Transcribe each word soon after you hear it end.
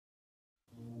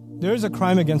There is a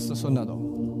crime against the Sunnah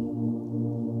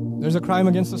though. There's a crime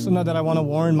against the Sunnah that I want to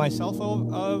warn myself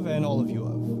of and all of you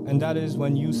of. And that is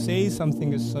when you say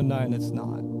something is Sunnah and it's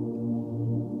not.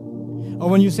 Or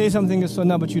when you say something is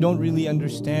Sunnah but you don't really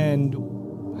understand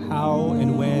how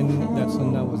and when that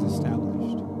Sunnah was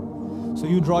established. So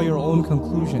you draw your own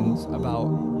conclusions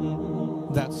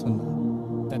about that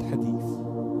Sunnah, that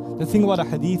Hadith. The thing about a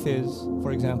Hadith is,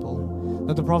 for example,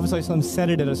 that the Prophet ﷺ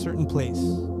said it at a certain place.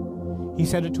 He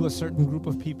said it to a certain group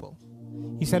of people.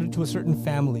 He said it to a certain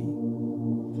family.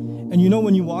 And you know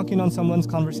when you walk in on someone's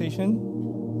conversation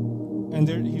and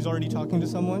he's already talking to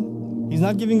someone, he's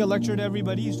not giving a lecture to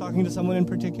everybody, he's talking to someone in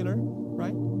particular,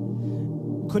 right?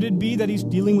 Could it be that he's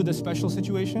dealing with a special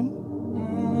situation?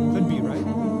 Could be, right?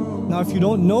 Now if you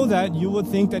don't know that, you would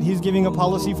think that he's giving a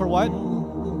policy for what?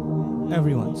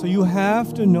 Everyone. So you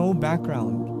have to know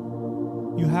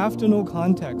background. You have to know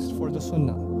context for the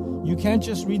Sunnah. You can't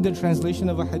just read the translation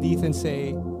of a hadith and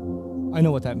say, I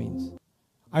know what that means.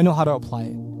 I know how to apply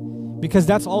it. Because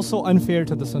that's also unfair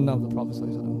to the Sunnah of the Prophet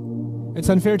ﷺ. It's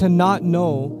unfair to not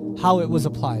know how it was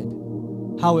applied,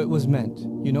 how it was meant,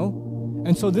 you know?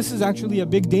 And so this is actually a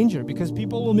big danger because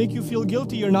people will make you feel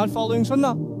guilty you're not following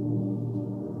Sunnah.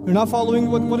 You're not following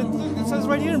what it says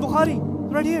right here in Bukhari,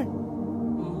 right here.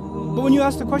 But when you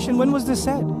ask the question, when was this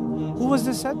said? Who was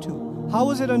this said to? How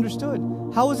was it understood?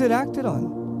 How was it acted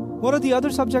on? What are the other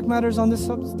subject matters on this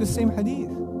same hadith?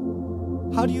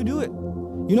 How do you do it?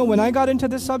 You know, when I got into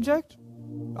this subject,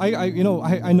 I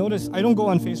noticed I don't go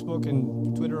on Facebook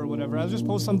and Twitter or whatever. I'll just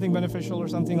post something beneficial or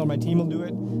something, or my team will do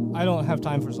it. I don't have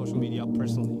time for social media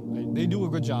personally. They do a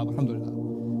good job,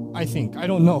 alhamdulillah. I think. I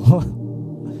don't know.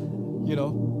 You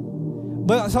know.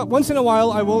 But so once in a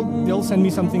while, they'll send me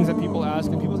some things that people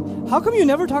ask, and people say, how come you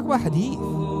never talk about hadith?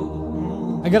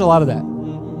 I get a lot of that.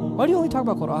 Why do you only talk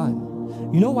about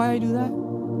Quran? You know why I do that?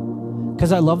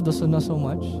 Because I love the Sunnah so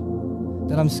much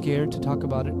that I'm scared to talk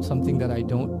about it, something that I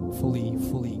don't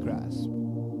fully grasp.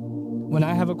 When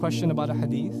I have a question about a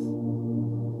hadith,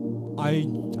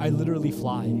 I literally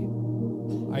fly.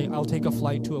 I'll take a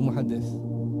flight to a muhaddith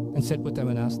and sit with them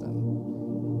and ask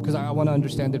them. Because I want to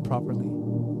understand it properly.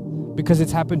 Because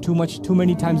it's happened too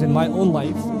many times in my own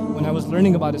life. When I was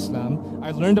learning about Islam,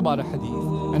 I learned about a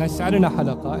hadith, and I sat in a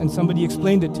halaqah and somebody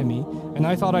explained it to me, and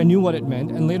I thought I knew what it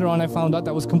meant, and later on I found out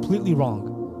that was completely wrong.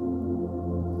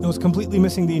 It was completely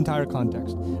missing the entire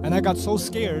context. And I got so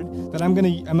scared that I'm gonna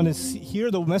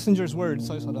hear the messenger's words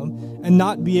and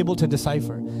not be able to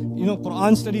decipher. You know,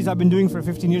 Quran studies I've been doing for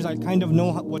 15 years, I kind of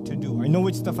know what to do. I know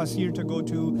which tafsir to go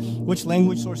to, which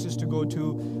language sources to go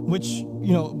to, which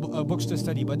books to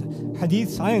study. But hadith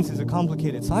science is a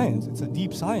complicated science. It's a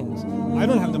deep science. I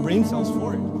don't have the brain cells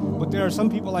for it. But there are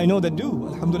some people I know that do,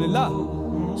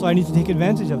 alhamdulillah. So I need to take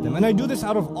advantage of them. And I do this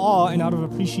out of awe and out of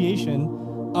appreciation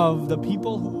of the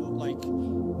people who,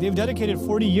 they've dedicated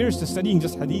 40 years to studying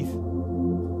just hadith.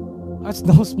 That's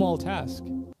no small task.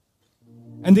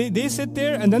 And they sit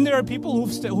there, and then there are people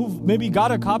who've maybe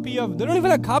got a copy of, they don't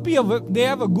even have a copy of it, they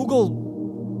have a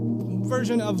Google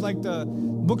version of the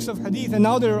books of hadith, and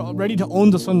now they're ready to own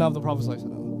the Sunnah of the Prophet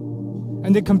ﷺ.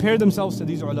 And they compare themselves to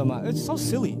these ulama. It's so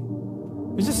silly.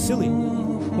 It's just silly.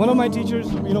 One of my teachers,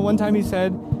 one time he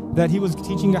said that he was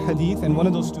teaching a hadith, and one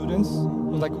of those students,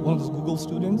 one of those Google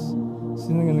students,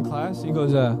 sitting in the class, he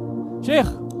goes, Shaykh,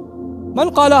 man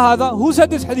qala hadha? Who said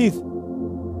this hadith?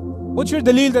 What's your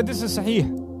daleel that this is sahih?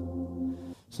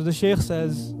 So the Shaykh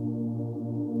says,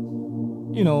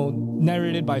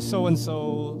 narrated by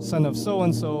so-and-so, son of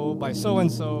so-and-so, by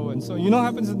so-and-so, and so. You know what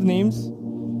happens with the names?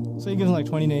 So he gives him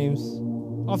 20 names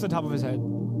off the top of his head.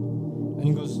 And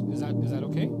he goes, is that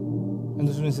okay? And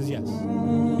the student says, yes.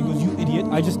 He goes, you idiot,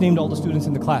 I just named all the students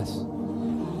in the class.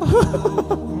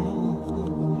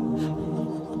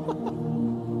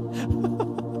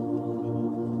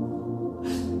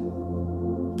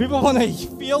 People want to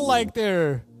feel like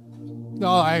I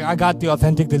got the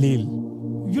authentic daleel.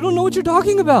 You don't know what you're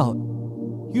talking about.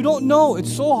 You don't know.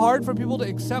 It's so hard for people to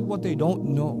accept what they don't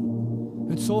know.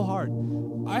 It's so hard.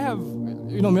 I have,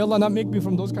 may Allah not make me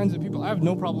from those kinds of people. I have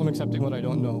no problem accepting what I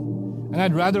don't know. And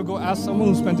I'd rather go ask someone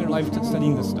who spent their life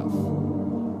studying this stuff.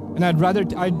 And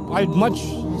I'd much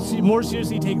more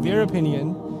seriously take their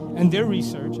opinion and their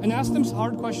research and ask them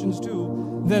hard questions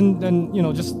too than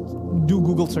just do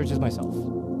Google searches myself.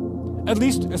 At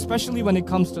least, especially when it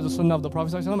comes to the Sunnah of the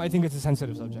Prophet ﷺ, I think it's a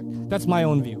sensitive subject. That's my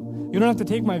own view. You don't have to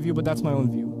take my view, but that's my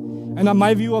own view. And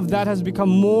my view of that has become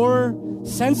more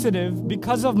sensitive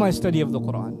because of my study of the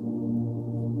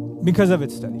Quran. Because of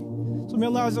its study. So may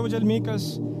Allah Azza wa Jal make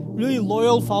us really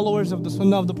loyal followers of the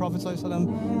Sunnah of the Prophet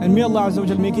ﷺ. And may Allah Azza wa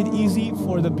Jal make it easy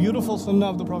for the beautiful Sunnah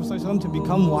of the Prophet ﷺ to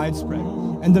become widespread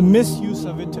and the misuse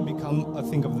of it to become a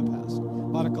thing of the past.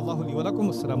 Barakallahu li wa lakum.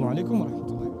 Assalamu alaikum wa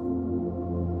rahmatullah.